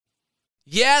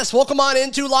Yes, welcome on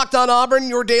into Locked On Auburn,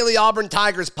 your daily Auburn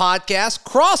Tigers podcast.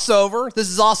 Crossover. This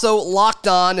is also Locked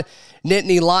On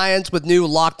Nittany Lions with new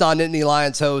Locked On Nittany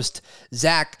Lions host,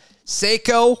 Zach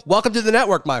Seiko. Welcome to the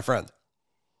network, my friend.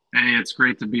 Hey, it's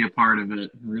great to be a part of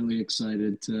it. Really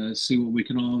excited to see what we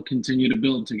can all continue to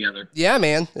build together. Yeah,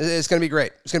 man. It's going to be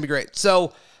great. It's going to be great.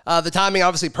 So the timing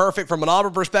obviously perfect from an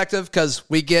Auburn perspective because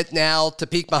we get now to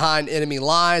peek behind enemy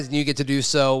lines, and you get to do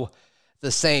so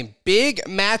the same. Big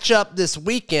matchup this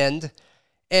weekend.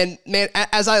 And, man,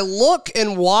 as I look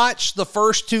and watch the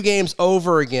first two games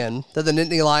over again that the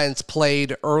Nittany Lions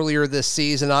played earlier this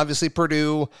season, obviously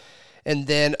Purdue and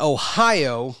then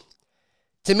Ohio,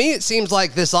 to me it seems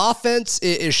like this offense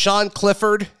is Sean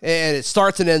Clifford, and it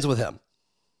starts and ends with him.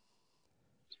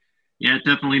 Yeah, it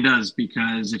definitely does,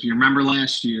 because if you remember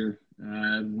last year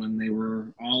when they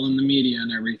were all in the media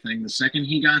and everything, the second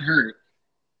he got hurt,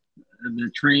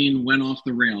 the train went off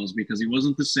the rails because he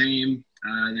wasn't the same.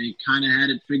 They kind of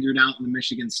had it figured out in the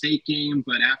Michigan State game,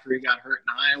 but after he got hurt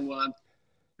in Iowa,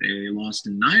 they lost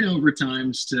in 9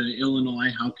 overtimes to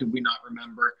Illinois. How could we not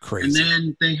remember? Crazy. And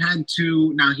then they had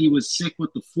to, now he was sick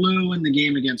with the flu in the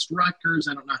game against Rutgers.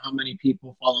 I don't know how many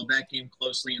people followed that game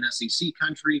closely in SEC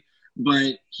country,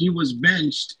 but he was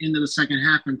benched into the second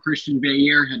half, and Christian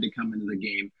Veillere had to come into the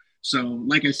game. So,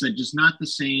 like I said, just not the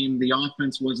same. The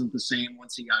offense wasn't the same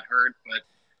once he got hurt, but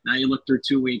now you look through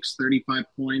 2 weeks, 35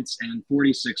 points and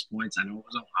 46 points. I know it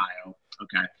was Ohio,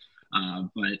 okay,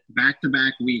 but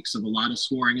back-to-back weeks of a lot of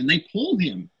scoring, and they pulled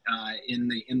him in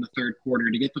the third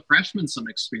quarter to get the freshman some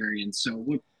experience.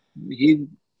 So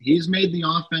he's made the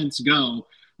offense go,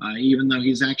 even though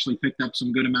he's actually picked up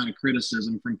some good amount of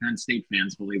criticism from Penn State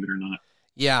fans, believe it or not.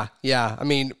 Yeah. I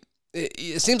mean,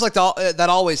 it seems like that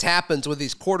always happens with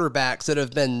these quarterbacks that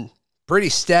have been pretty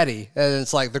steady. And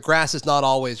it's like the grass is not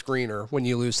always greener when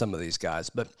you lose some of these guys.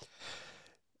 But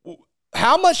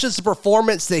how much is the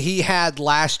performance that he had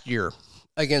last year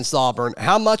against Auburn,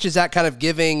 how much is that kind of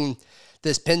giving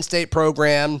this Penn State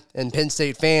program and Penn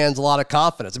State fans a lot of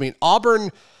confidence? I mean,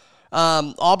 Auburn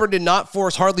did not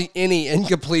force hardly any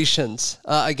incompletions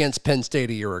against Penn State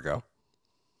a year ago.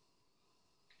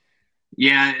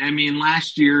 Yeah, I mean,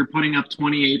 last year putting up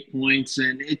 28 points,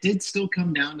 and it did still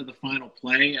come down to the final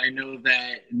play. I know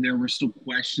that there were still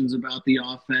questions about the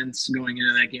offense going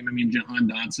into that game. I mean, Jahan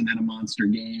Dotson had a monster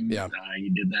game. Yeah. He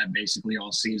did that basically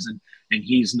all season, and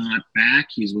he's not back.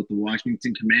 He's with the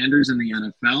Washington Commanders in the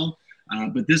NFL.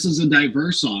 But this is a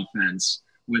diverse offense.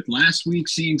 With last week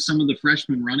seeing some of the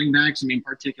freshman running backs, I mean,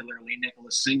 particularly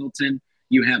Nicholas Singleton,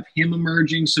 you have him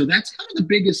emerging. So that's kind of the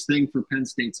biggest thing for Penn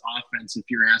State's offense, if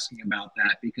you're asking about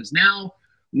that, because now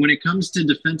when it comes to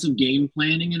defensive game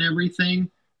planning and everything,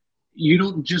 you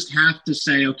don't just have to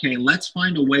say, okay, let's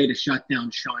find a way to shut down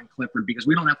Sean Clifford because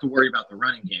we don't have to worry about the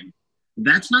running game.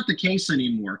 That's not the case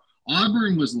anymore.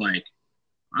 Auburn was like,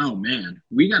 oh man,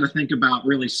 we got to think about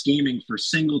really scheming for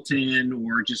Singleton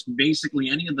or just basically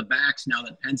any of the backs now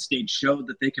that Penn State showed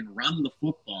that they can run the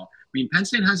football. I mean, Penn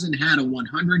State hasn't had a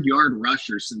 100-yard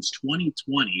rusher since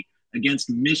 2020 against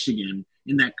Michigan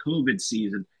in that COVID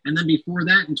season. And then before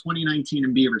that in 2019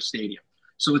 in Beaver Stadium.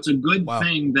 So it's a good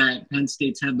thing that Penn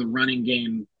State's had the running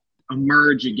game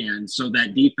emerge again so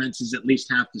that defenses at least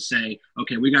have to say,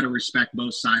 okay, we got to respect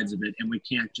both sides of it. And we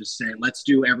can't just say, let's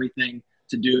do everything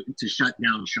to shut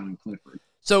down Sean Clifford.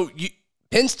 So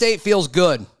Penn State feels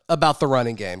good about the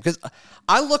running game because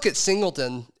I look at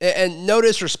Singleton, and no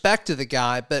disrespect to the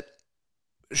guy, but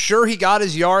sure, he got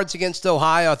his yards against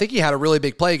Ohio. I think he had a really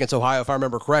big play against Ohio, if I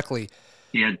remember correctly.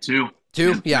 He had 2.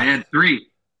 2? Yeah. He had 3.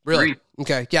 Really? 3.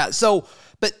 Okay. Yeah. So,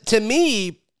 but to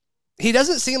me, he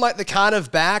doesn't seem like the kind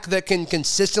of back that can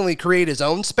consistently create his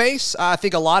own space. I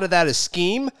think a lot of that is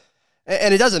scheme,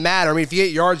 and it doesn't matter. I mean, if you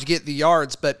get yards, you get the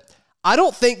yards, but I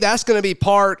don't think that's going to be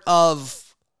part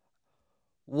of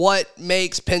what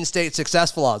makes Penn State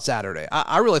successful on Saturday.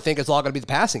 I really think it's all going to be the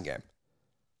passing game.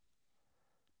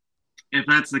 If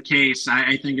that's the case,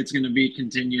 I think it's going to be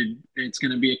continued. It's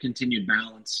going to be a continued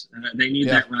balance. They need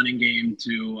that running game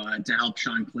to help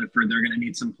Sean Clifford. They're going to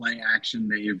need some play action.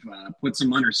 They've put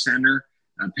some under center.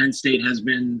 Penn State has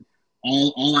been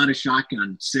all out of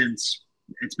shotgun since.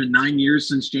 It's been 9 years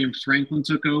since James Franklin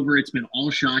took over. It's been all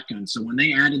shotgun. So when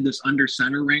they added this under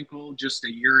center wrinkle just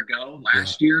a year ago,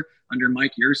 last year, under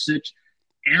Mike Yurcich,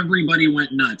 everybody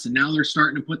went nuts. And now they're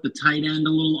starting to put the tight end a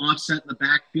little offset in the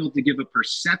backfield to give a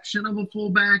perception of a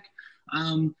fullback.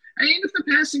 I mean, if the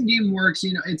passing game works,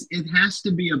 it has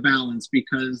to be a balance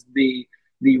because the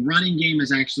running game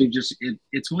is actually just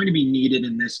it's going to be needed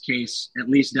in this case, at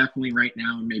least definitely right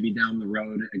now and maybe down the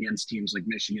road against teams like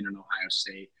Michigan and Ohio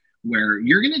State. where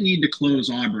you're going to need to close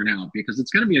Auburn out because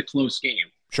it's going to be a close game.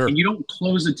 Sure. And you don't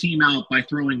close a team out by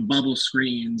throwing bubble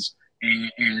screens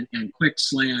and quick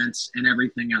slants and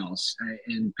everything else.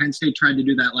 And Penn State tried to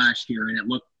do that last year, and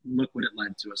look what it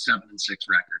led to, a 7-6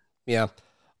 record. Yeah.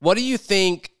 What do you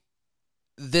think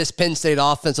this Penn State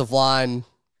offensive line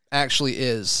actually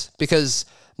is? Because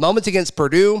moments against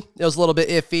Purdue, it was a little bit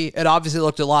iffy. It obviously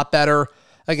looked a lot better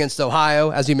against Ohio,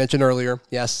 as you mentioned earlier.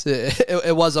 Yes,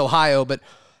 it was Ohio, but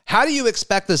how do you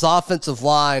expect this offensive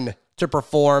line to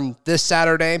perform this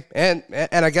Saturday and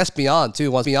I guess beyond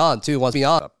too? Once beyond.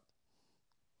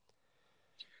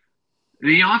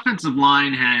 The offensive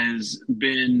line has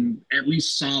been at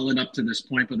least solid up to this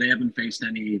point, but they haven't faced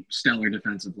any stellar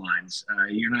defensive lines.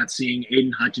 You're not seeing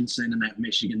Aiden Hutchinson in that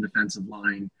Michigan defensive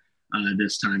line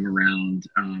this time around.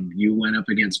 You went up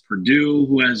against Purdue,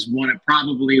 who has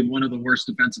probably one of the worst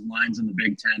defensive lines in the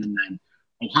Big Ten, and then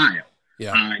Ohio.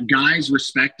 Yeah. Guys,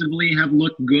 respectively, have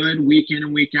looked good week in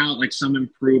and week out, like some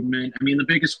improvement. I mean, the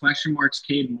biggest question mark's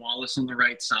Caden Wallace on the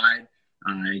right side.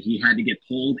 He had to get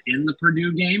pulled in the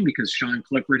Purdue game because Sean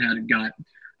Clifford got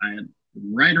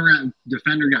right around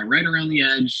the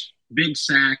edge, big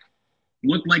sack.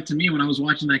 Looked like to me when I was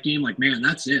watching that game, like, man,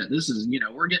 that's it. This is,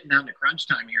 we're getting down to crunch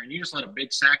time here, and you just let a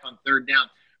big sack on third down.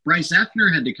 Bryce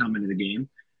Effner had to come into the game.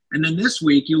 And then this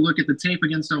week, you look at the tape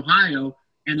against Ohio,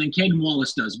 and then Caden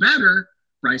Wallace does better.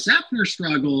 Bryce Effner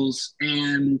struggles.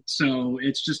 And so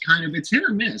it's just it's hit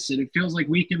or miss. And it feels like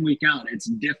week in, week out, it's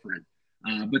different.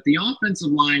 But the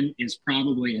offensive line is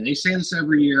probably, and they say this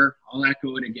every year, I'll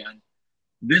echo it again,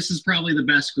 this is probably the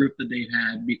best group that they've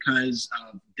had because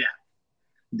of depth.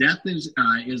 Depth is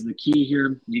the key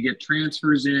here. You get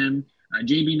transfers in.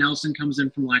 J.B. Nelson comes in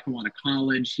from Lackawanna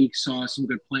College. He saw some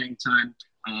good playing time.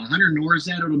 Hunter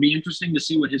Norzad, it'll be interesting to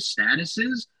see what his status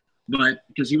is, but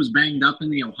because he was banged up in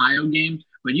the Ohio game.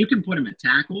 But you can put him at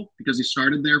tackle because he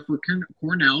started there for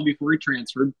Cornell before he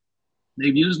transferred.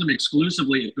 They've used him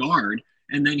exclusively at guard.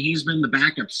 And then he's been the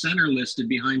backup center listed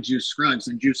behind Juice Scruggs.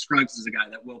 And Juice Scruggs is a guy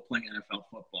that will play NFL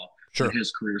football. Sure. When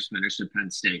his career's finished at Penn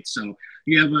State. So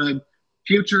you have a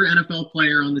future NFL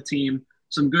player on the team,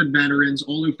 some good veterans.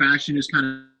 Olu Fashion has kind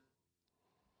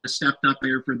of stepped up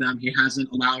there for them. He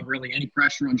hasn't allowed really any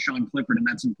pressure on Sean Clifford, and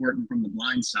that's important from the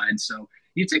blind side. So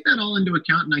you take that all into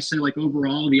account, and I say,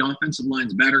 overall, the offensive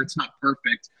line's better. It's not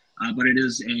perfect, but it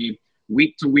is a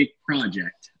week-to-week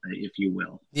project, if you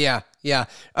will. Yeah.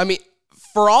 I mean,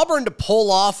 for Auburn to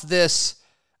pull off this,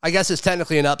 I guess it's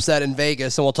technically an upset in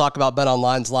Vegas, and we'll talk about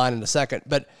BetOnline's line in a second,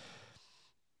 but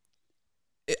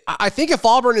I think if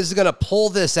Auburn is going to pull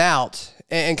this out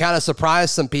and kind of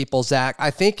surprise some people, Zach,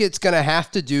 I think it's going to have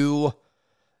to do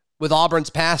with Auburn's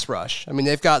pass rush. I mean,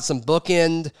 they've got some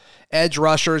bookend edge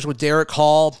rushers with Derek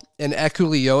Hall and Eku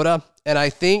Leota, and I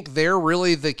think they're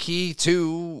really the key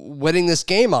to winning this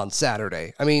game on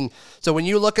Saturday. I mean, so when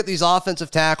you look at these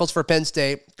offensive tackles for Penn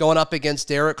State going up against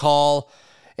Derek Hall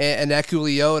and Eku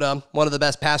Leota, one of the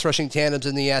best pass rushing tandems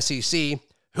in the SEC,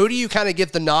 who do you kind of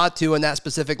give the nod to in that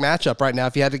specific matchup right now,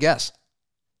 if you had to guess?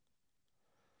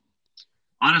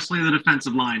 Honestly, the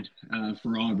defensive line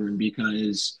for Auburn,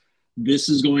 because this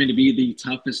is going to be the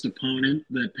toughest opponent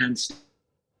that Penn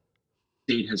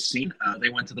State has seen. They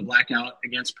went to the blackout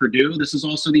against Purdue. This is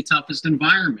also the toughest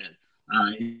environment.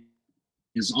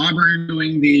 Is Auburn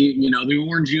doing the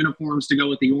orange uniforms to go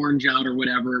with the orange out or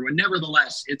whatever? But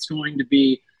nevertheless, it's going to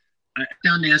be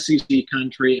down to SEC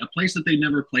country, a place that they've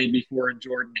never played before in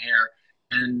Jordan Hare.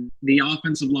 And the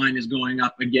offensive line is going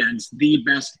up against the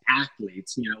best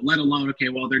athletes, let alone,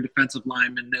 they're defensive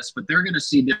linemen this, but they're going to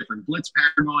see different blitz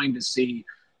patterns. They're going to see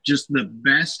just the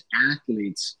best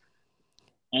athletes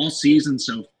all season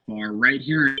so far right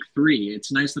here in 3.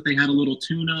 It's nice that they had a little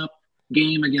tune-up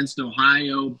game against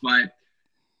Ohio, but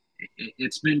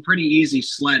it's been pretty easy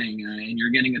sledding, and you're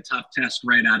getting a tough test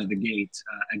right out of the gate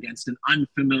against an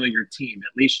unfamiliar team.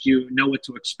 At least you know what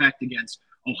to expect against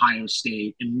Ohio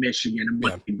State and Michigan and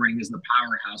what they bring as the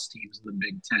powerhouse teams in the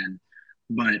Big Ten.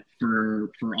 But for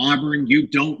Auburn, you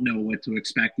don't know what to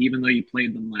expect, even though you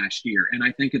played them last year. And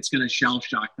I think it's going to shell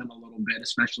shock them a little bit,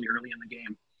 especially early in the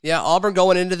game. Yeah, Auburn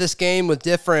going into this game with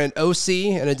different OC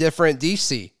and a different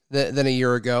DC than a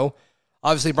year ago.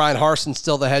 Obviously, Brian Harson's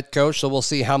still the head coach, so we'll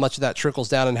see how much of that trickles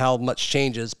down and how much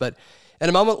changes. But in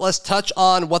a moment, let's touch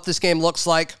on what this game looks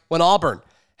like when Auburn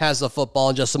has the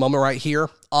football in just a moment right here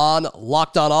on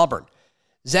Locked On Auburn.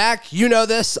 Zach, you know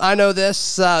this. I know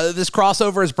this. This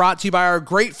crossover is brought to you by our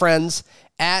great friends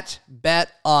at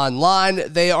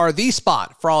BetOnline. They are the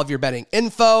spot for all of your betting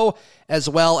info, as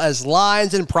well as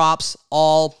lines and props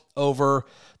all over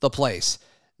the place.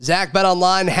 Zach,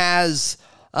 BetOnline has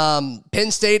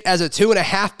Penn State as a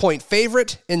 2.5-point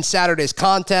favorite in Saturday's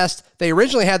contest. They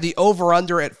originally had the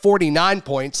over-under at 49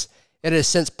 points. It has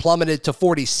since plummeted to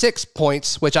 46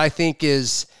 points, which I think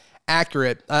is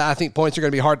accurate. I think points are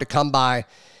going to be hard to come by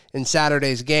in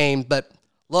Saturday's game. But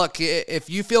look, if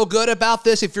you feel good about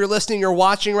this, if you're listening or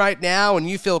watching right now and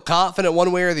you feel confident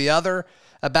one way or the other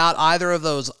about either of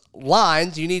those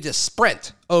lines, you need to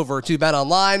sprint over to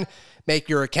BetOnline. Make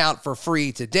your account for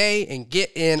free today and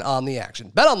get in on the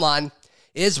action. BetOnline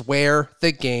is where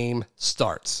the game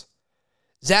starts.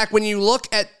 Zach, when you look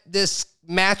at this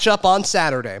matchup on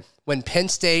Saturday, when Penn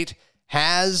State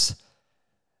has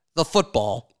the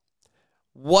football,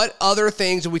 what other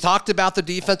things, we talked about the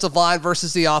defensive line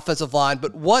versus the offensive line,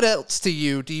 but what else to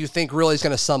you do you think really is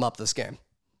going to sum up this game?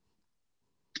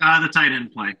 The tight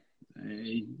end play.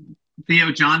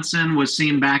 Theo Johnson was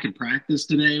seen back at practice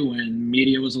today when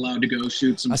media was allowed to go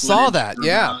shoot some footage. I saw that,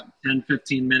 yeah. 10,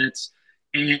 15 minutes.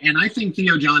 And I think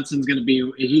Theo Johnson's going to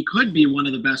be – he could be one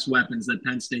of the best weapons that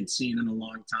Penn State's seen in a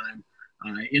long time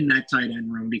in that tight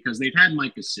end room, because they've had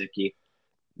Mike Gesicki.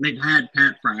 They've had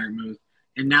Pat Freiermuth.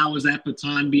 And now is that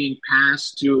baton being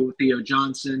passed to Theo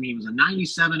Johnson. He was a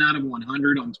 97 out of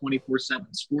 100 on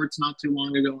 24/7 Sports not too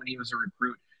long ago when he was a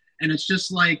recruit. And it's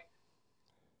just like –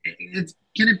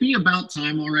 can it be about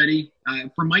time already?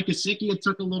 For Mike Gesicki, it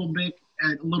took a little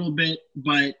bit,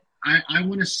 but I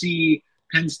want to see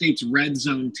Penn State's red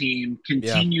zone team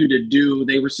continue to do.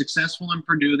 They were successful in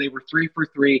Purdue. They were 3 for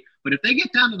 3. But if they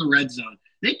get down to the red zone,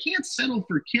 they can't settle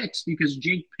for kicks, because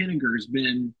Jake Pinniger has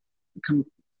been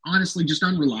honestly just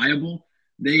unreliable.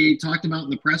 They talked about in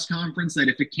the press conference that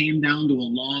if it came down to a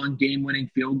long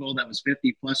game-winning field goal that was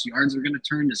 50-plus yards, they're going to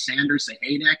turn to Sanders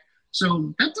Sahaydak.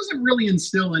 So that doesn't really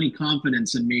instill any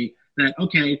confidence in me that,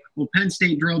 okay, well, Penn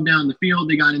State drove down the field,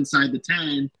 they got inside the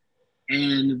 10,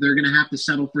 and they're going to have to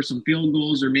settle for some field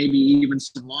goals or maybe even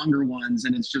some longer ones.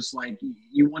 And it's just like,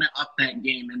 you want to up that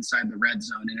game inside the red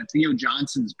zone. And if Theo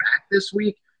Johnson's back this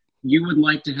week, you would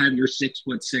like to have your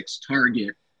 6'6"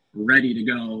 target ready to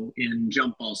go in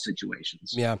jump ball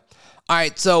situations. Yeah. All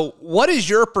right. So what is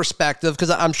your perspective?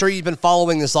 Because I'm sure you've been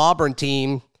following this Auburn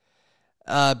team.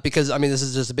 Because, I mean, this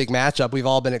is just a big matchup. We've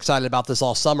all been excited about this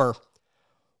all summer.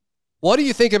 What do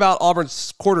you think about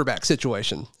Auburn's quarterback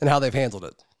situation and how they've handled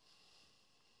it?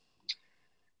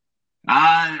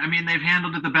 I mean, they've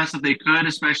handled it the best that they could,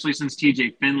 especially since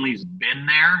TJ Finley's been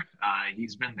there.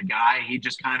 He's been the guy. He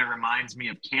just kind of reminds me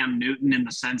of Cam Newton in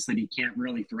the sense that he can't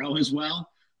really throw as well.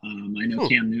 I know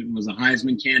Cam Newton was a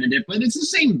Heisman candidate, but it's the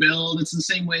same build. It's the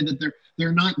same way that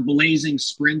they're not blazing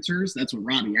sprinters. That's what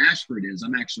Robbie Ashford is.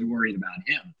 I'm actually worried about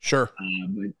him. Sure.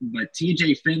 But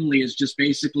TJ Finley is just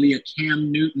basically a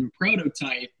Cam Newton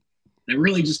prototype that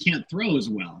really just can't throw as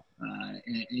well.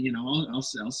 And you know, I'll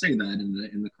say that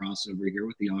in the crossover here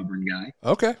with the Auburn guy.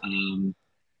 Okay.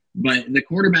 But the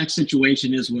quarterback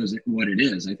situation was what it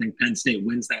is. I think Penn State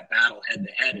wins that battle head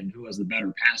to head, and who has the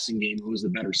better passing game, who is the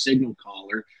better signal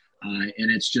caller. And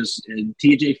it's just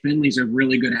TJ Finley's a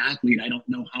really good athlete. I don't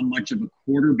know how much of a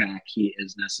quarterback he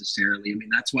is necessarily. I mean,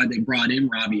 that's why they brought in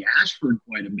Robbie Ashford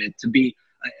quite a bit, to be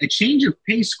a change of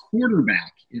pace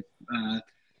quarterback.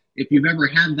 If you've ever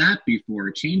had that before,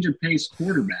 a change of pace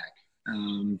quarterback.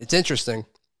 It's interesting.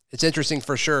 It's interesting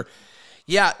for sure.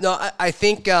 Yeah, no, I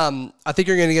think you're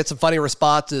going to get some funny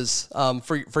responses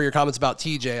for your comments about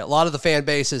TJ. A lot of the fan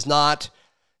base is not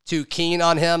too keen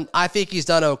on him. I think he's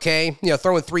done okay. You know,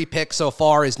 throwing 3 picks so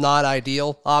far is not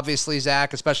ideal, obviously,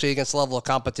 Zach, especially against the level of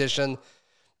competition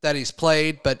that he's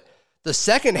played. But the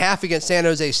second half against San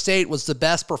Jose State was the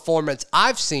best performance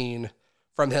I've seen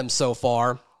from him so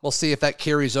far. We'll see if that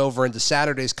carries over into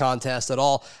Saturday's contest at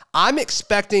all. I'm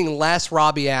expecting less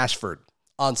Robbie Ashford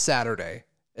on Saturday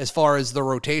as far as the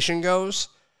rotation goes.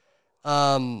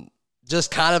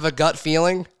 Just kind of a gut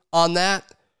feeling on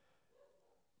that.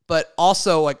 But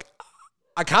also, like,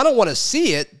 I kind of want to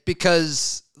see it,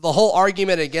 because the whole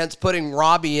argument against putting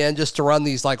Robbie in just to run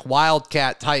these like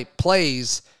wildcat type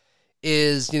plays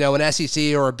is, you know, an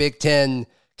SEC or a Big Ten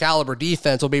caliber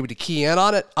defense will be able to key in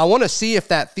on it. I want to see if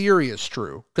that theory is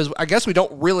true, because I guess we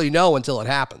don't really know until it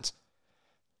happens.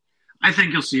 I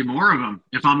think you'll see more of them,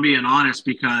 if I'm being honest,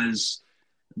 because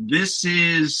this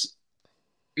is,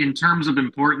 in terms of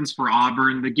importance for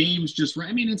Auburn, the game's just right.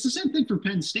 I mean, it's the same thing for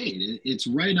Penn State. It's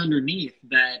right underneath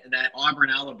that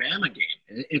Auburn-Alabama game.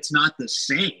 It's not the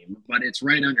same, but it's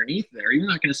right underneath there. You're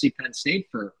not going to see Penn State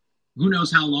for who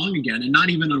knows how long again, and not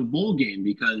even in a bowl game,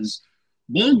 because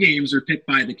bowl games are picked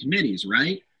by the committees,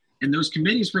 right? And those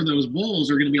committees for those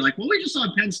bowls are going to be like, well, we just saw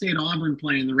Penn State Auburn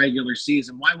play in the regular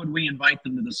season. Why would we invite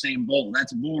them to the same bowl?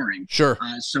 That's boring. Sure.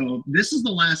 So this is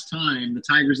the last time the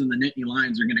Tigers and the Nittany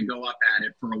Lions are going to go up at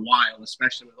it for a while,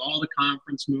 especially with all the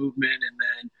conference movement and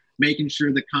then making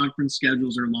sure the conference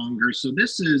schedules are longer. So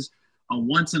this is a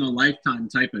once-in-a-lifetime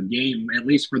type of game, at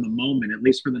least for the moment, at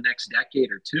least for the next decade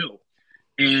or two.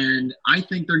 And I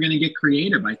think they're going to get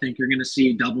creative. I think you're going to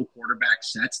see double quarterback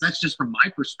sets. That's just from my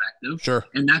perspective. Sure.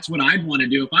 And that's what I'd want to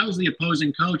do. If I was the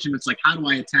opposing coach and it's like, how do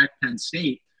I attack Penn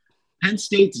State? Penn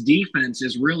State's defense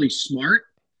is really smart.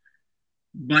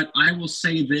 But I will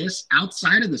say this,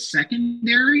 outside of the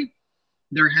secondary,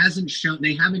 they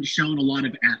haven't shown a lot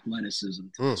of athleticism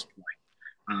to this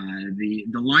point. The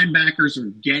linebackers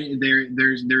are getting there.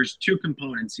 There's two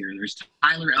components here. There's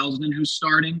Tyler Elsdon, who's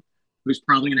starting, who's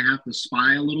probably going to have to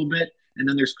spy a little bit. And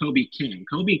then there's Kobe King.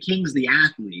 Kobe King's the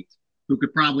athlete who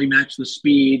could probably match the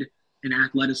speed and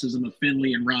athleticism of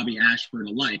Finley and Robbie Ashford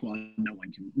alike. Well, no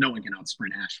one can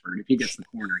outsprint Ashford. If he gets the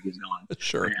corner, he's gone.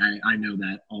 Sure. I know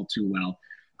that all too well.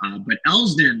 But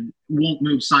Elsdon won't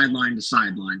move sideline to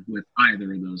sideline with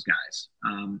either of those guys.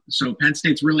 So Penn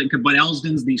State's really – but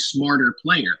Elsdon's the smarter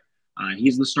player.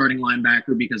 He's the starting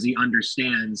linebacker because he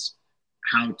understands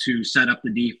how to set up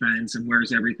the defense and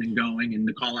where's everything going and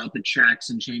to call out the checks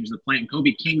and change the play. And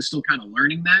Kobe King's still kind of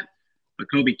learning that, but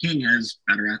Kobe King has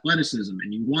better athleticism,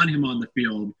 and you want him on the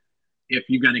field if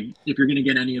you're gonna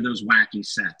get any of those wacky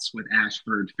sets with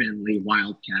Ashford, Finley,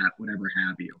 Wildcat, whatever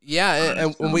have you.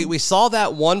 Yeah, and we saw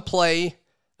that one play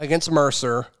against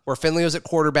Mercer where Finley was at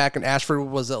quarterback and Ashford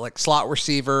was at like slot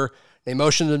receiver. They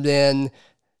motioned him in.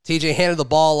 TJ handed the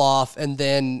ball off, and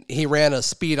then he ran a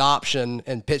speed option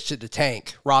and pitched it to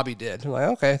Tank. Robbie did. I'm like,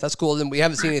 okay, that's cool. Then we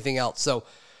haven't seen anything else, so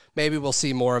maybe we'll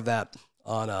see more of that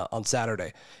on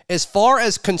Saturday. As far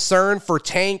as concern for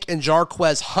Tank and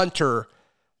Jarquez Hunter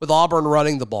with Auburn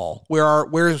running the ball,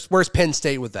 where's Penn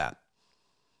State with that?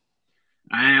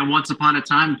 And once upon a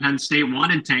time, Penn State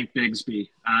wanted Tank Bigsby.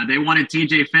 They wanted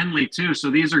TJ Finley too.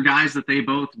 So these are guys that they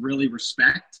both really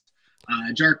respect.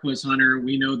 Jarquez Hunter,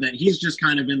 we know that he's just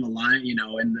kind of in the line,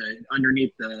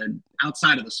 underneath the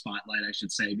outside of the spotlight, I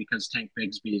should say, because Tank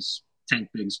Bigsby's Tank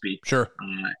Bigsby. Sure.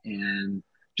 And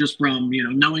just from,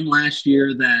 knowing last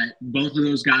year that both of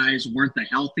those guys weren't the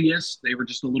healthiest, they were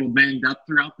just a little banged up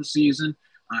throughout the season.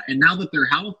 And now that they're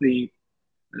healthy,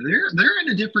 they're in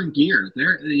a different gear.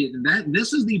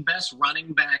 This is the best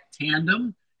running back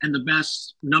tandem and the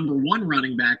best number one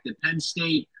running back that Penn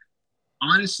State,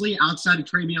 honestly, outside of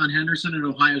Travion Henderson at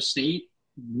Ohio State,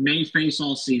 may face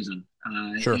all season.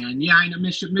 Sure. And yeah, I know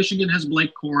Michigan has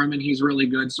Blake Corum, and he's really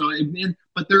good. So,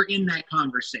 but they're in that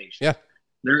conversation. Yeah,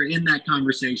 they're in that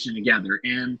conversation together.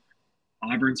 And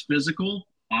Auburn's physical.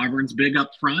 Auburn's big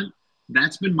up front.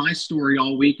 That's been my story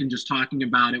all week, and just talking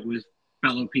about it with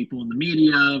fellow people in the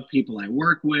media, people I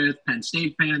work with, Penn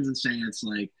State fans, and saying it's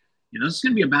like, this is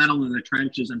going to be a battle in the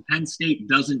trenches, and Penn State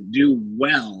doesn't do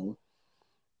well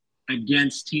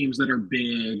against teams that are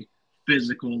big,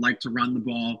 physical, like to run the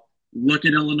ball. Look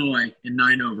at Illinois in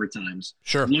 9 overtimes.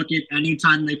 Sure. Look at any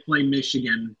time they play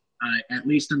Michigan, at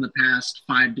least in the past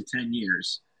 5 to 10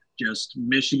 years. Just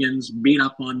Michigan's beat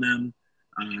up on them.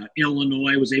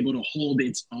 Illinois was able to hold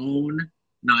its own,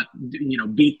 not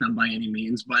beat them by any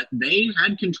means, but they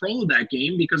had control of that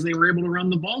game because they were able to run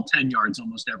the ball 10 yards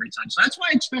almost every time. So that's why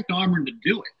I expect Auburn to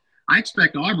do it. I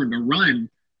expect Auburn to run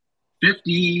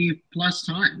 50 plus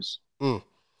times. Do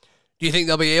you think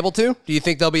they'll be able to? Do you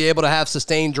think they'll be able to have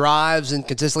sustained drives and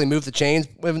consistently move the chains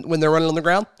when they're running on the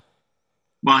ground?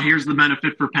 Well, here's the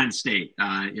benefit for Penn State.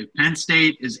 If Penn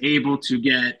State is able to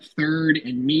get third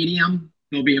and medium,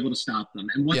 they'll be able to stop them.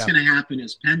 And what's going to happen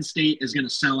is Penn State is going to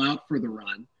sell out for the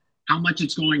run. How much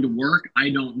it's going to work, I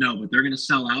don't know, but they're going to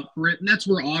sell out for it. And that's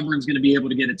where Auburn's going to be able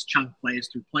to get its chunk plays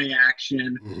through play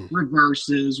action,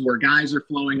 reverses, where guys are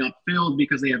flowing upfield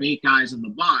because they have 8 guys in the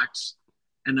box.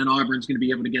 And then Auburn's going to be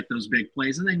able to get those big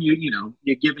plays. And then, you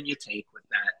give and you take with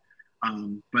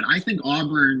that. But I think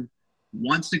Auburn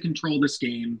wants to control this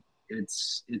game.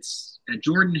 It's at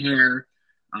Jordan-Hare.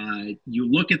 You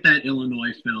look at that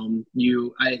Illinois film.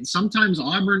 Sometimes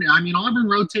Auburn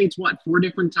rotates 4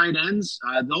 different tight ends.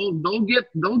 They'll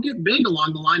get big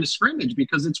along the line of scrimmage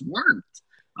because it's worked.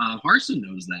 Harsin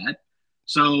knows that.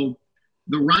 So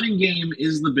the running game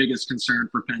is the biggest concern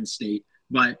for Penn State.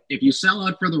 But if you sell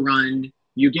out for the run,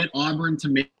 you get Auburn to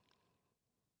make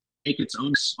its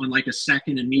own on like a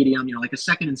second and medium, like a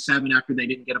 2nd and 7 after they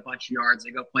didn't get a bunch of yards.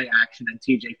 They go play action, and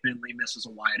TJ Finley misses a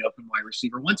wide open wide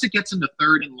receiver. Once it gets into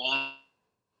 3rd and long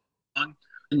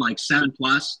and like 7+,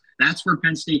 that's where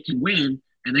Penn State can win,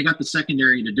 and they got the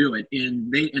secondary to do it.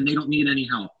 And they don't need any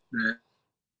help.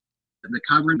 the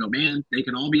cover and go, man, they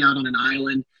can all be out on an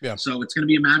island. Yeah. So it's going to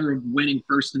be a matter of winning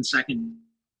first and second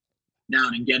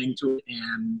down and getting to it,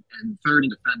 and third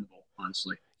and defendable,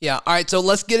 honestly. Yeah. All right. So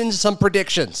let's get into some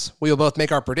predictions. We will both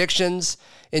make our predictions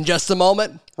in just a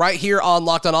moment, right here on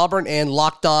Locked On Auburn and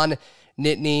Locked On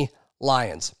Nittany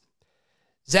Lions.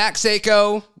 Zach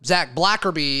Sako, Zach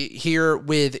Blackerby here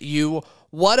with you.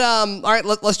 All right,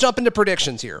 let's jump into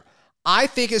predictions here. I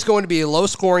think it's going to be a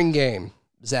low-scoring game,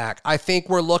 Zach. I think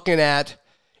we're looking at,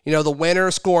 the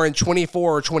winner scoring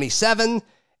 24 or 27,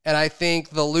 and I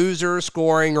think the loser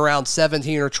scoring around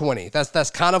 17 or 20. That's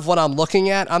kind of what I'm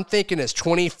looking at. I'm thinking it's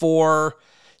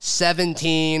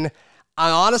 24-17.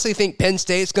 I honestly think Penn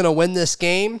State's going to win this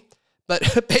game,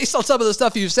 but based on some of the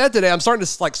stuff you've said today, I'm starting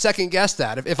to second guess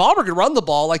that. If Auburn could run the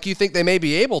ball like you think they may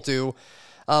be able to,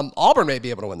 Auburn may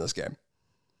be able to win this game.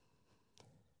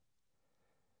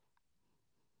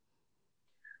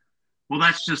 Well,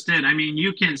 that's just it. I mean,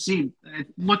 you can see,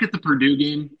 look at the Purdue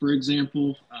game, for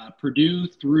example. Purdue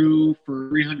threw for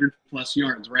 300-plus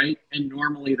yards, right? And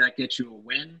normally that gets you a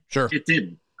win. Sure. It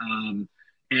didn't.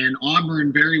 And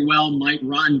Auburn very well might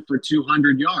run for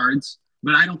 200 yards,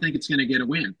 but I don't think it's going to get a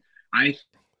win. I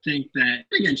think that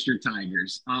against your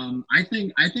Tigers, I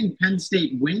think Penn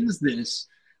State wins this,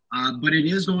 but it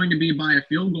is going to be by a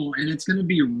field goal, and it's going to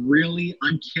be really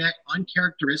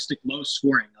uncharacteristic low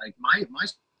scoring. Like my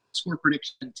score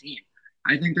prediction team.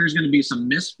 I think there's going to be some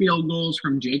missed field goals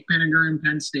from Jake Pinniger and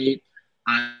Penn State.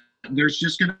 There's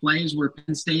just going to be plays where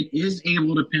Penn State is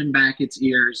able to pin back its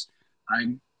ears,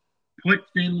 put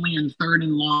Finley in third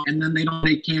and long, and then they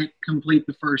can't complete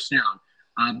the first down.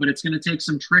 But it's going to take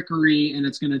some trickery, and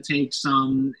it's going to take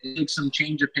some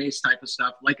change of pace type of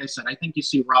stuff. Like I said, I think you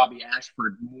see Robbie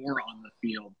Ashford more on the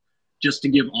field just to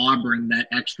give Auburn that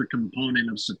extra component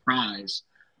of surprise.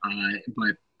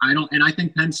 But I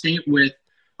think Penn State, with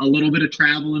a little bit of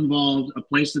travel involved, a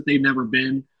place that they've never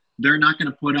been, they're not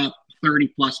going to put up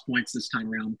 30-plus points this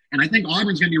time around. And I think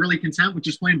Auburn's going to be really content with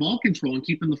just playing ball control and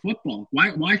keeping the football.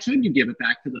 Why should you give it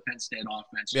back to the Penn State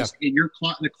offense? Yeah. Just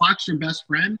the clock's your best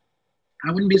friend.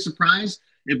 I wouldn't be surprised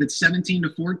if it's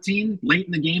 17-14 late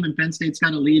in the game and Penn State's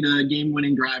got to lead a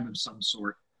game-winning drive of some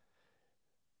sort.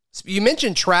 You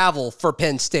mentioned travel for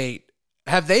Penn State.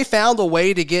 Have they found a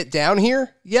way to get down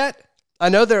here yet? I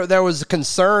know there was a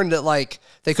concern that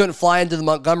they couldn't fly into the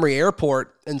Montgomery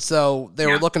airport, and so they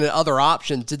were looking at other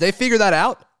options. Did they figure that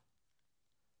out?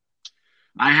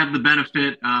 I have the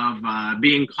benefit of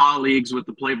being colleagues with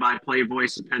the play-by-play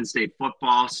voice of Penn State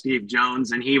football, Steve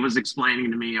Jones, and he was explaining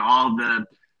to me all the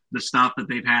stuff that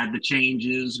they've had, the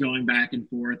changes going back and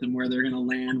forth, and where they're going to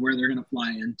land, where they're going to fly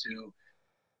into.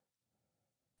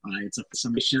 It's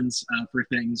some missions for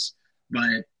things.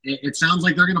 But it sounds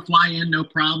like they're going to fly in, no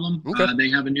problem. Okay. They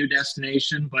have a new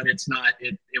destination, but it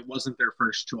wasn't their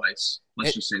first choice.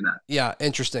 Let's just say that. Yeah,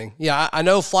 interesting. Yeah, I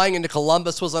know flying into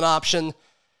Columbus was an option,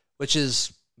 which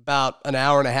is about an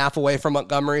hour and a half away from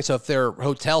Montgomery. So if their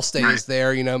hotel stays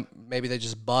there, maybe they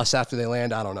just bus after they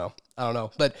land. I don't know.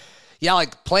 But yeah,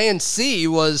 plan C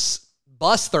was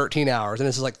bus 13 hours. And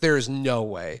it's there is no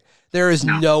way. There is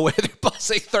no way they're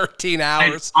busing 13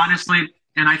 hours. Honestly,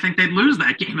 and I think they'd lose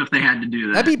that game if they had to do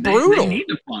that. That'd be brutal. They need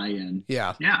to fly in.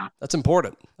 Yeah. Yeah. That's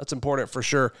important. That's important for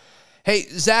sure. Hey,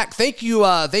 Zach, thank you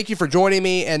for joining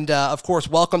me. And, of course,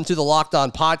 welcome to the Locked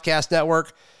On Podcast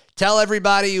Network. Tell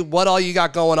everybody what all you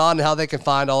got going on and how they can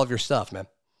find all of your stuff, man.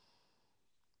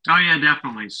 Oh, yeah,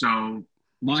 definitely. So,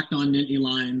 Locked On Nittany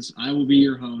Lions, I will be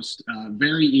your host.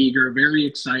 Very eager, very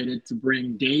excited to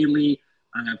bring daily,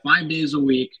 5 days a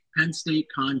week, Penn State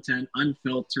content,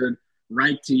 unfiltered,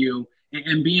 right to you.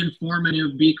 And be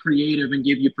informative, be creative, and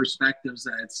give you perspectives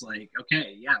that it's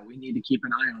okay, yeah, we need to keep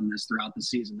an eye on this throughout the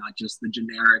season, not just the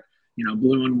generic,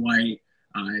 blue and white.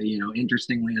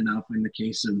 Interestingly enough, in the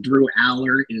case of Drew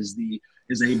Aller, is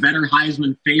a better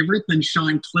Heisman favorite than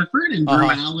Sean Clifford, and Drew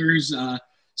Aller's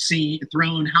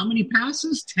thrown how many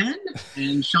passes? 10,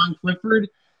 and Sean Clifford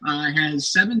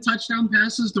has 7 touchdown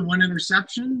passes to 1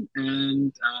 interception,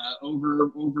 and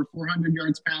over 400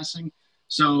 yards passing.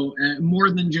 So more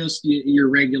than just your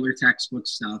regular textbook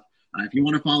stuff. If you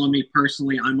want to follow me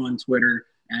personally, I'm on Twitter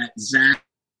at Zach_Sako.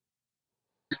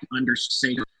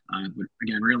 But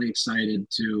again, really excited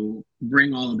to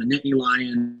bring all of the Nittany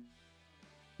Lion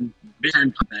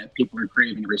that people are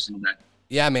craving every single day.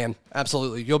 Yeah, man,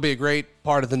 absolutely. You'll be a great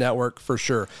part of the network for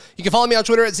sure. You can follow me on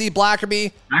Twitter at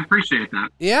ZBlackerby. I appreciate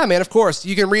that. Yeah, man, of course.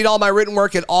 You can read all my written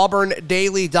work at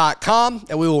auburndaily.com,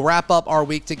 and we will wrap up our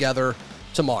week together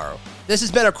tomorrow. This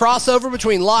has been a crossover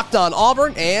between Locked On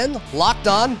Auburn and Locked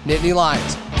On Nittany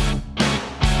Lions.